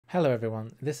Hello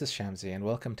everyone, this is Shamsi and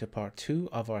welcome to part 2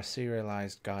 of our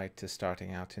serialized guide to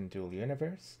starting out in Dual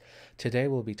Universe. Today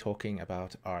we'll be talking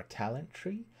about our talent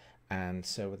tree, and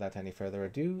so without any further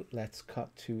ado, let's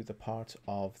cut to the part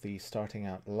of the starting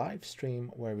out live stream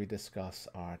where we discuss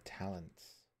our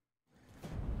talents.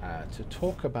 To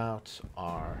talk about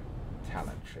our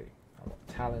talent tree, what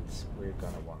talents we're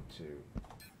going to want to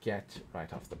get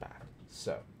right off the bat.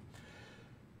 So,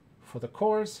 for the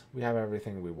cores, we have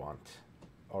everything we want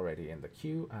already in the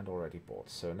queue and already bought.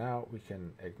 So now we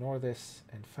can ignore this.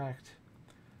 In fact,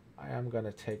 I am going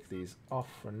to take these off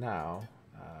for now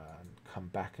and come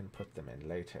back and put them in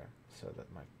later so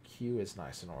that my queue is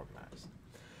nice and organized.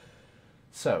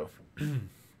 So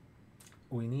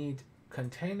we need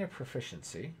container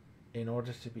proficiency in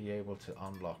order to be able to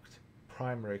unlock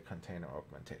primary container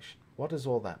augmentation. What does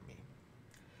all that mean?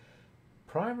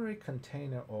 Primary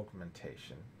container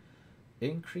augmentation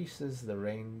increases the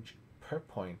range per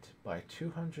point by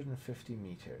 250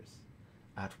 meters,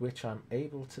 at which I'm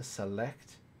able to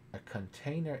select a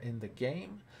container in the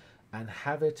game and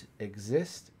have it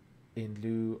exist in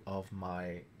lieu of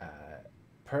my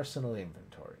personal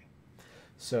inventory.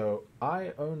 So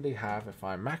I only have, if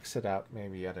I max it out,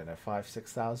 maybe, I don't know,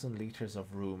 5,000-6,000 liters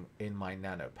of room in my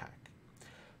nano pack.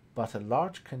 But a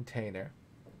large container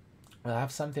will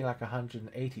have something like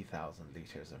 180,000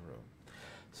 liters of room.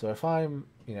 So if I'm,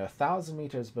 1,000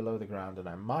 meters below the ground and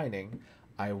I'm mining,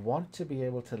 I want to be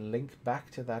able to link back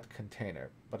to that container.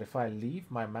 But if I leave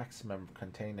my maximum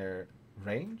container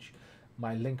range,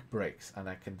 my link breaks and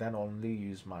I can then only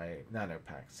use my nano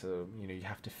pack. So, you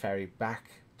have to ferry back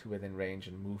to within range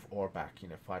and move ore back,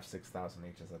 5,000-6,000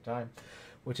 meters at a time,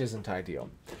 which isn't ideal.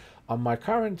 On my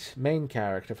current main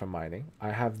character for mining,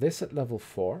 I have this at level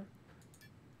 4,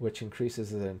 which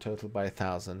increases it in total by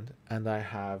 1,000, and I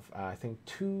have I think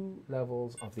 2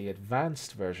 levels of the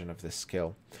advanced version of this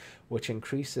skill, which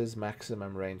increases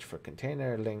maximum range for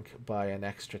container link by an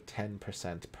extra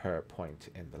 10% per point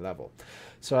in the level.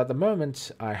 So at the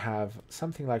moment I have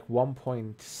something like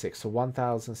 1.6, so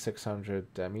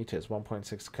 1,600 meters,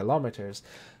 1.6 kilometers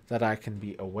that I can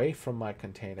be away from my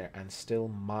container and still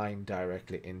mine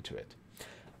directly into it,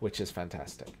 which is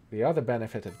fantastic. The other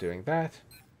benefit of doing that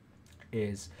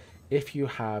is if you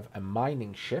have a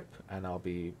mining ship, and I'll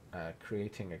be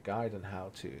creating a guide on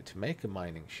how to make a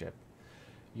mining ship,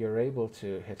 you're able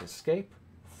to hit escape,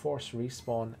 force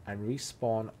respawn, and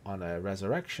respawn on a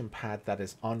resurrection pad that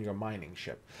is on your mining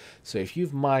ship. So if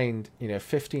you've mined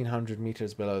 1,500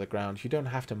 meters below the ground, you don't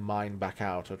have to mine back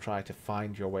out or try to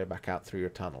find your way back out through your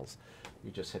tunnels.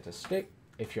 You just hit escape.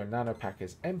 If your nano pack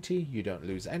is empty, you don't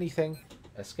lose anything.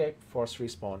 Escape, force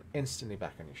respawn, instantly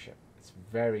back on your ship. It's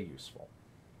very useful.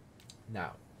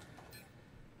 Now,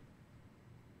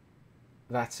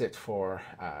 that's it for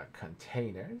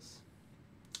containers.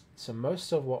 So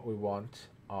most of what we want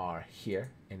are here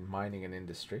in mining and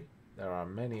industry. There are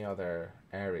many other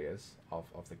areas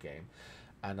of the game.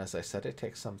 And as I said, it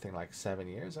takes something like 7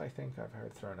 years, I think I've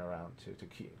heard thrown around to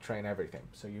train everything.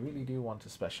 So you really do want to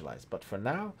specialize. But for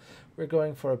now, we're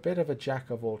going for a bit of a jack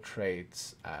of all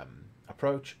trades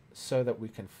approach so that we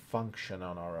can function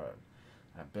on our own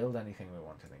and build anything we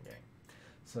want in the game.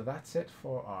 So that's it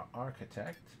for our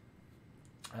architect.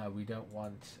 We don't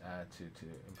want to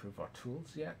improve our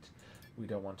tools yet. We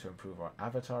don't want to improve our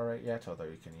avatar rate yet, although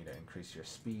you can increase your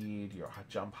speed, your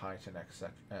jump height, and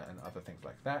other things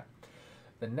like that.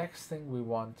 The next thing we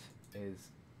want is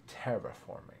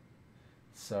terraforming.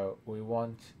 So we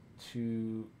want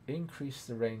to increase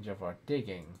the range of our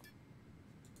digging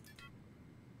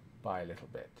by a little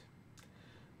bit.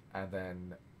 And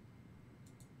then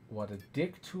what a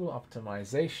dig tool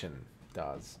optimization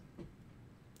does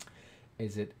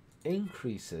is it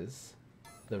increases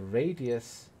the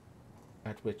radius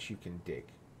at which you can dig.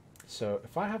 So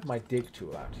if I have my dig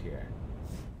tool out here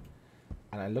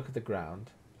and I look at the ground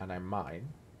and I mine,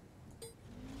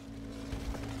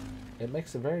 it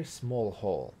makes a very small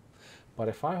hole. But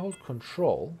if I hold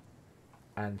control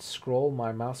and scroll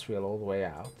my mouse wheel all the way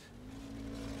out,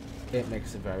 it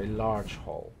makes a very large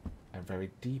hole and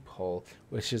very deep hole,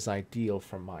 which is ideal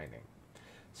for mining.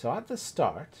 So at the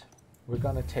start, we're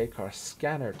going to take our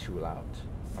scanner tool out,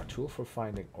 our tool for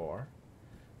finding ore,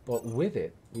 but with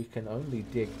it we can only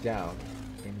dig down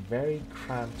in very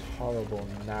cramped, horrible,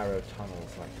 narrow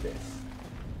tunnels like this.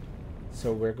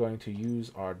 So we're going to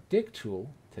use our dig tool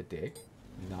to dig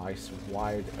nice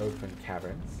wide open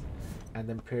caverns, and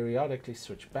then periodically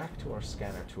switch back to our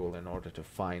scanner tool in order to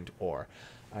find ore.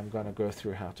 I'm going to go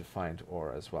through how to find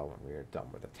ore as well when we're done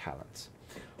with the talents.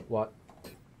 What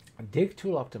dig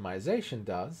tool optimization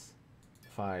does,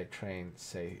 if I train,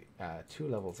 say, 2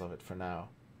 levels of it for now,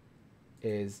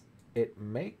 is it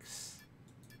makes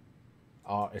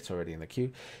it's already in the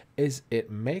queue, is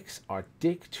it makes our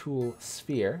dig tool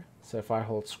sphere, so if I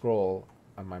hold scroll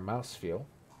on my mouse wheel,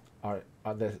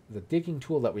 the digging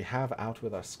tool that we have out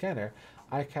with our scanner,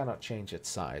 I cannot change its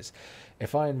size.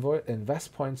 If I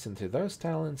invest points into those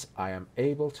talents, I am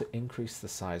able to increase the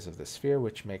size of the sphere,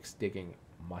 which makes digging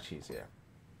much easier.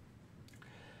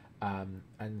 And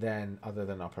then other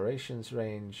than operations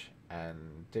range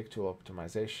and dig tool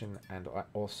optimization, and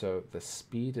also the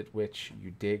speed at which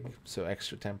you dig, so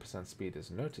extra 10% speed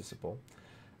is noticeable,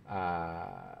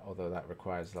 although that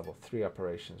requires level 3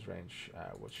 operations range,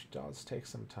 which does take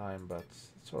some time, but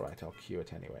it's all right, I'll queue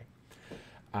it anyway.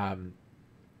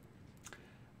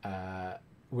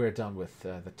 We're done with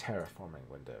the terraforming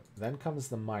window. Then comes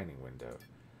the mining window.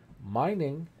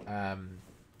 Mining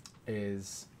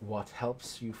is what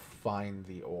helps you find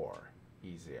the ore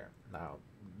easier. Now,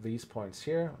 these points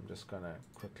here, I'm just going to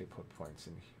quickly put points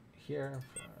in here.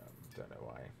 Don't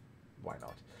know why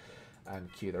not,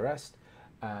 and queue the rest.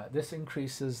 This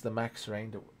increases the max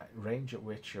range at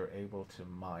which you're able to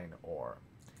mine ore.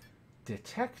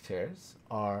 Detectors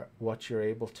are what you're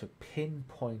able to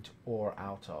pinpoint ore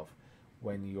out of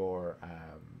when your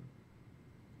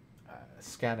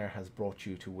scanner has brought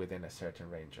you to within a certain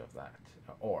range of that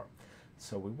ore.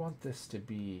 So we want this to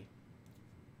be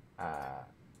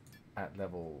at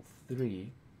level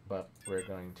 3, but we're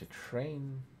going to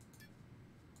train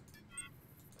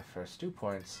the first 2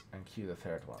 points and queue the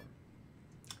third one.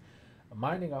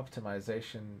 Mining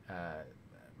optimization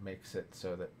makes it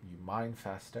so that you mine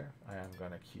faster. I am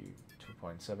going to queue 2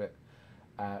 points of it.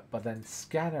 But then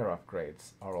scanner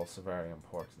upgrades are also very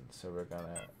important. So we're going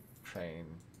to train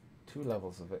 2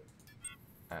 levels of it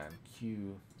and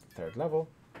queue the 3rd level.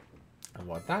 And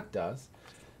what that does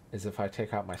is if I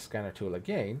take out my scanner tool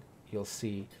again, you'll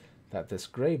see that this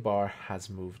gray bar has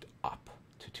moved up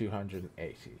to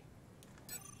 280.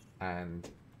 And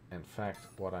in fact,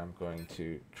 what I'm going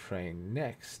to train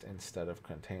next instead of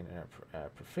container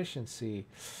proficiency,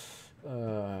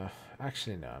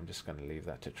 actually no, I'm just going to leave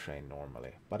that to train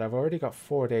normally. But I've already got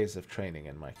 4 days of training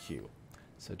in my queue,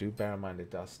 so do bear in mind it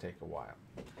does take a while.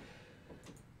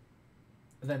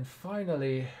 Then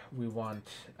finally, we want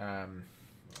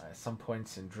some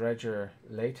points in Dredger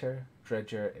later.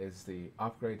 Dredger is the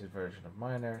upgraded version of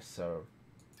Miner, so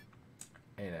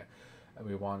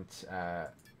we want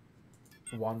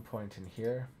 1 point in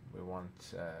here. We want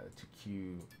to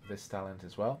queue this talent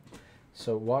as well.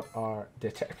 So what our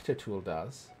detector tool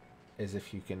does is,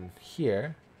 if you can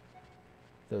hear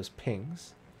those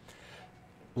pings,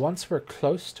 once we're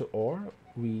close to ore,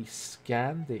 we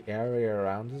scan the area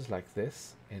around us like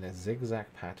this in a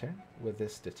zigzag pattern with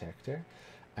this detector.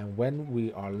 And when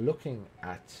we are looking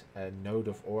at a node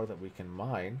of ore that we can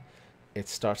mine, it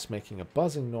starts making a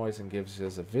buzzing noise and gives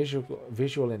us a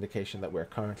visual indication that we're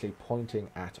currently pointing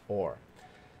at ore.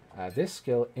 This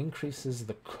skill increases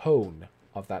the cone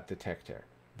of that detector.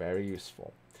 Very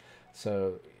useful.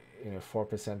 So,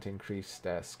 4% increased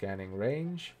scanning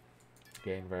range.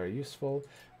 Again, very useful.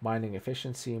 Mining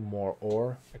efficiency, more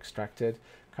ore extracted.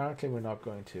 Currently, we're not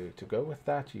going to go with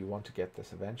that. You want to get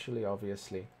this eventually,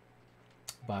 obviously.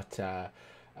 But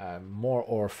more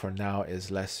ore for now is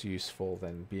less useful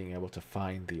than being able to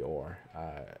find the ore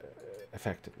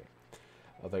effectively.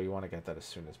 Although you want to get that as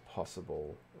soon as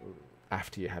possible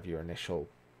after you have your initial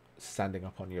standing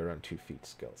up on your own 2 feet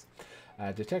skills.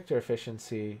 Detector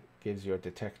efficiency gives your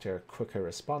detector quicker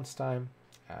response time.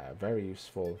 Very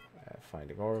useful.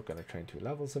 Finding ore, going to train 2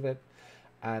 levels of it.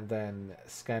 And then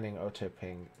scanning auto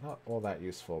ping, not all that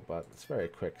useful, but it's very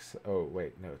quick. Oh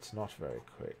wait, no, it's not very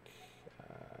quick.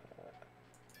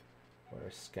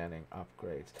 Where's scanning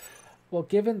upgrades? Well,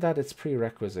 given that its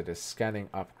prerequisite is scanning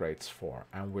upgrades 4,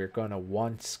 and we're going to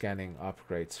want scanning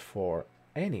upgrades 4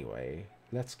 anyway,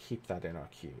 let's keep that in our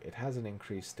queue. It hasn't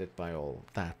increased it by all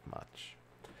that much.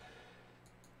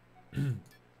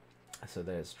 So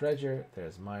there's Dredger,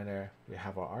 there's Miner, we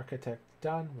have our Architect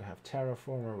done, we have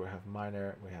Terraformer, we have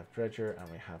Miner, we have Dredger, and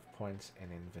we have points in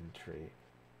inventory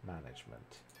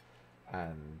management.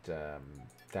 And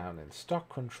down in stock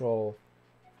control,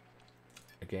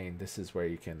 again, this is where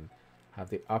you can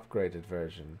have the upgraded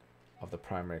version of the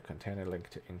primary container link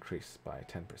to increase by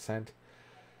 10%.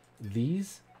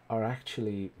 These are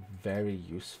actually very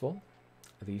useful,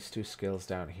 these 2 skills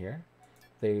down here.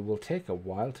 They will take a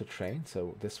while to train.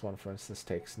 So this one, for instance,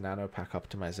 takes nanopack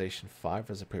optimization 5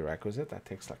 as a prerequisite. That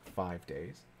takes like 5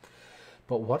 days.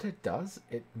 But what it does,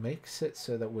 it makes it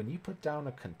so that when you put down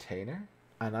a container,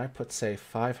 and I put, say,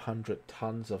 500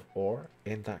 tons of ore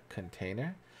in that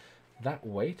container, that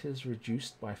weight is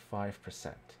reduced by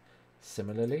 5%.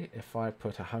 Similarly, if I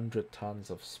put 100 tons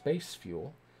of space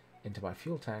fuel into my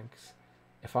fuel tanks,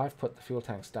 if I've put the fuel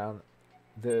tanks down,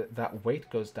 that weight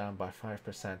goes down by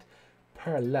 5%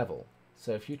 per level.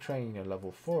 So if you train your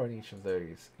level 4 in each of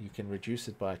those, you can reduce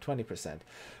it by 20%,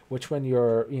 which when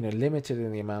you're limited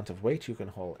in the amount of weight you can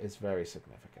haul is very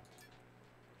significant.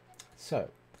 So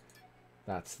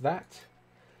that's that.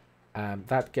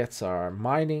 That gets our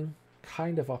mining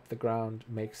kind of up the ground,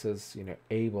 makes us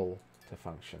able to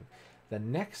function. The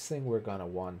next thing we're going to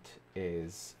want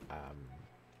is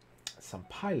some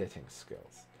piloting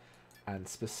skills, and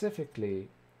specifically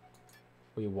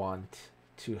we want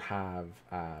to have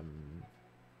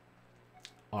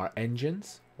our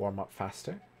engines warm up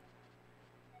faster.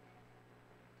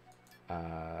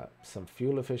 Some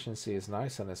fuel efficiency is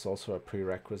nice, and it's also a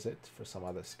prerequisite for some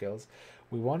other skills.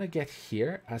 We want to get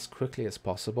here as quickly as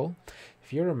possible.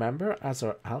 If you remember, as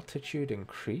our altitude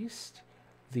increased,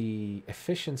 the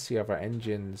efficiency of our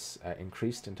engines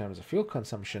increased in terms of fuel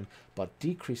consumption, but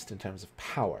decreased in terms of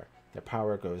power. The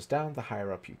power goes down the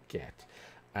higher up you get.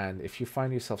 And if you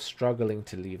find yourself struggling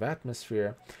to leave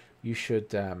atmosphere, you should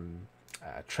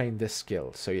train this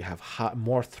skill so you have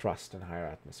more thrust in higher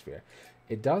atmosphere.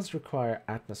 It does require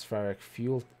atmospheric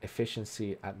fuel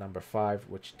efficiency at number 5,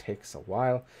 which takes a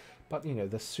while, but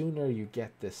the sooner you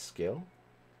get this skill,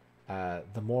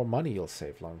 the more money you'll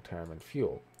save long term in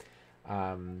fuel.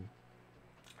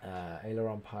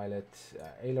 Aileron pilot.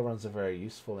 Ailerons are very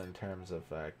useful in terms of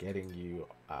getting you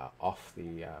off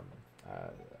the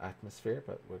atmosphere,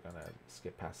 but we're going to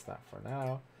skip past that for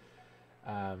now.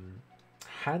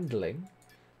 Handling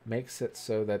makes it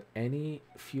so that any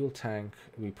fuel tank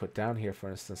we put down here, for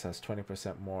instance, has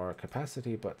 20% more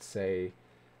capacity, but say,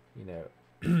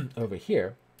 over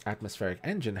here, atmospheric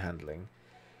engine handling,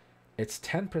 it's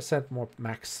 10% more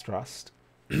max thrust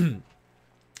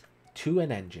to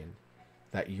an engine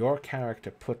that your character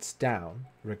puts down,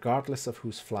 regardless of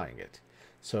who's flying it.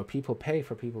 So people pay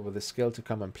for people with the skill to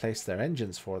come and place their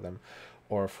engines for them,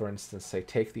 or for instance, say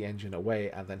take the engine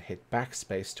away and then hit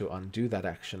backspace to undo that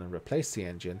action and replace the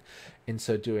engine. In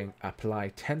so doing,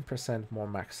 apply 10% more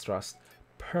max thrust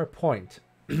per point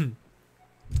with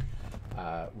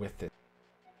this.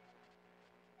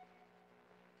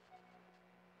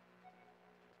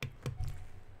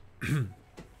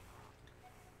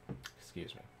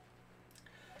 Excuse me.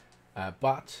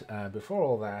 But before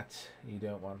all that, you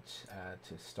don't want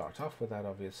to start off with that,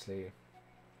 obviously.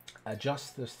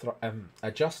 Adjust the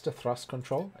thrust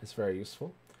control is very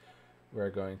useful. We're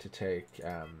going to take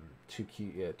 2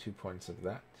 points of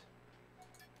that.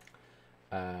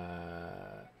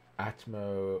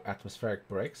 Atmospheric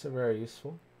brakes are very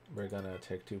useful. We're going to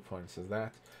take 2 points of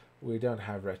that. We don't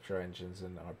have retro engines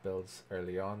in our builds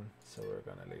early on, so we're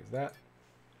going to leave that.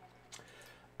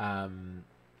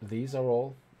 These are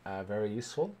all very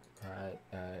useful.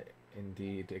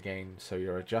 Indeed, again, so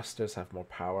your adjusters have more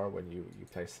power when you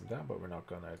place them down, but we're not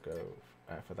going to go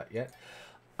for that yet.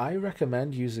 I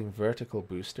recommend using vertical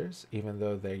boosters, even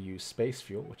though they use space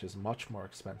fuel, which is much more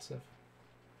expensive,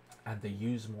 and they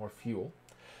use more fuel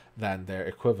than their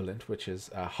equivalent, which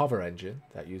is a hover engine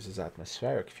that uses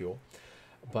atmospheric fuel.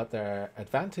 But their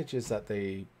advantage is that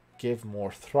they give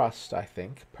more thrust, I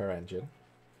think, per engine,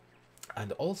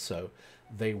 and also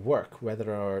they work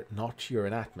whether or not you're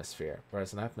in atmosphere,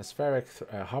 whereas an atmospheric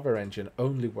hover engine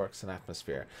only works in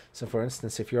atmosphere. So for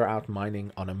instance, if you're out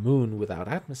mining on a moon without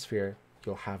atmosphere,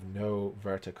 you'll have no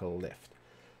vertical lift.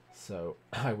 So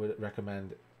I would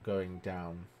recommend going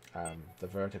down the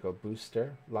vertical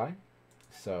booster line,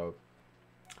 so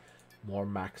more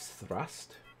max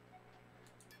thrust,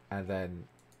 and then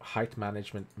height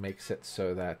management makes it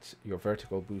so that your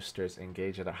vertical boosters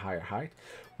engage at a higher height.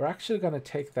 We're actually going to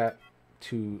take that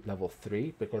to level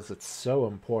 3 because it's so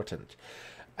important.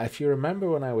 If you remember,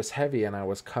 when I was heavy and I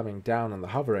was coming down on the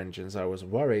hover engines, I was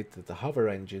worried that the hover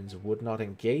engines would not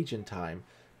engage in time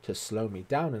to slow me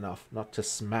down enough not to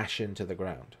smash into the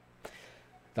ground.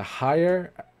 The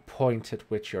higher point at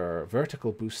which your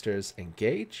vertical boosters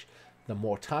engage, the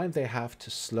more time they have to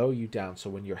slow you down.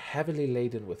 So when you're heavily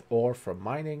laden with ore from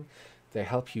mining, they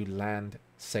help you land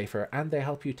safer, and they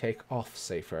help you take off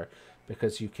safer,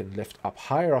 because you can lift up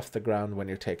higher off the ground when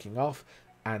you're taking off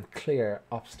and clear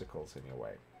obstacles in your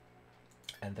way.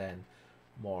 And then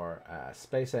more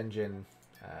space engine,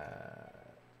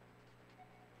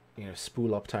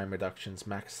 spool up time reductions,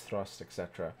 max thrust,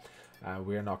 etc.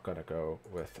 We're not going to go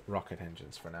with rocket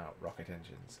engines for now. Rocket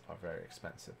engines are very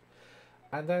expensive.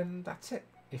 And then that's it.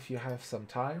 If you have some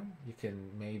time, you can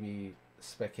maybe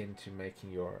spec into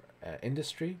making your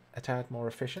industry a tad more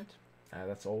efficient.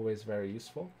 That's always very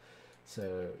useful.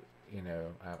 So,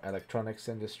 electronics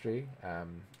industry,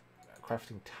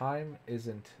 crafting time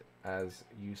isn't as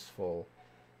useful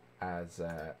as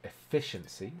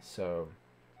efficiency. So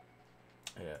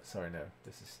yeah, sorry, no,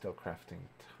 this is still crafting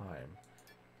time.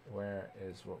 Where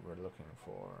is what we're looking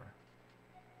for?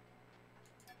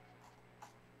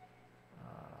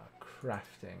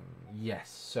 Crafting, yes.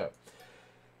 So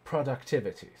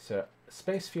productivity. So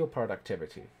space fuel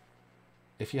productivity.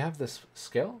 If you have this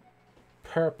skill,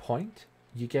 per point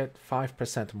you get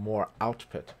 5% more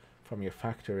output from your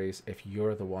factories if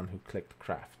you're the one who clicked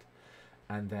craft.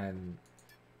 And then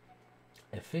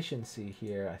efficiency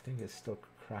here, I think it's still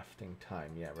crafting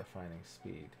time. Yeah, refining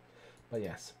speed. But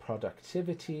yes,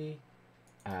 productivity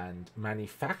and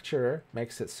manufacturer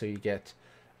makes it so you get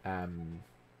no,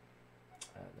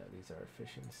 these are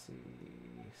efficiency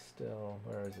still.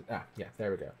 Where is it? Ah, yeah,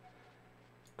 there we go.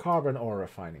 Carbon ore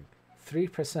refining.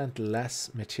 3%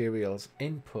 less materials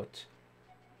input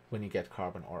when you get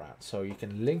carbon ore out. So you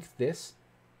can link this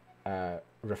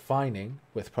refining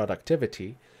with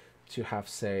productivity to have,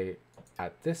 say,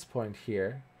 at this point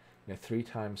here, 3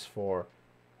 times 4,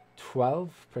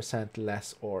 12%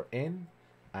 less ore in,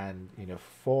 and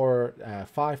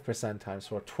 5% times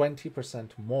 4,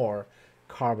 20% more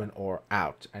carbon ore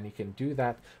out. And you can do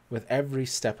that with every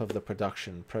step of the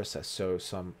production process. So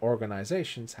some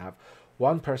organizations have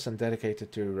one person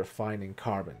dedicated to refining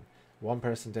carbon, one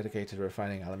person dedicated to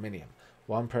refining aluminium,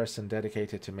 one person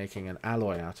dedicated to making an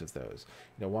alloy out of those,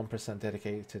 1%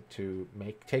 dedicated to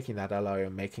taking that alloy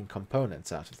and making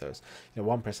components out of those,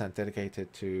 1%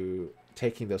 dedicated to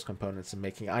taking those components and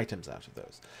making items out of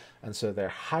those. And so they're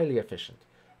highly efficient.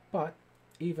 But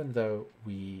even though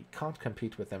we can't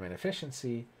compete with them in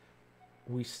efficiency,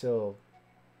 we still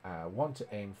want to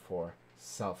aim for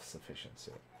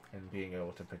self-sufficiency and being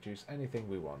able to produce anything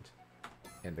we want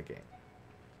in the game.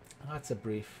 That's a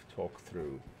brief talk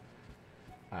through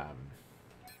our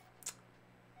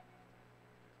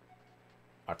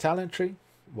talent tree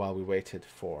while we waited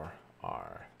for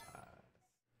our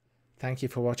Thank you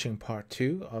for watching part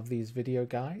 2 of these video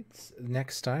guides.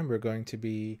 Next time we're going to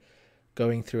be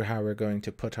going through how we're going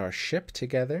to put our ship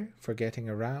together for getting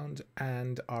around,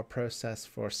 and our process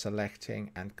for selecting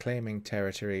and claiming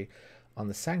territory on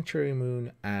the Sanctuary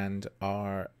Moon and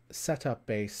our setup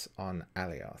base on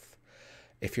Alioth.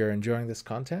 If you're enjoying this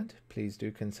content, please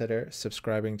do consider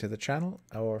subscribing to the channel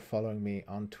or following me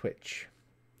on Twitch.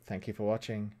 Thank you for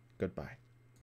watching. Goodbye.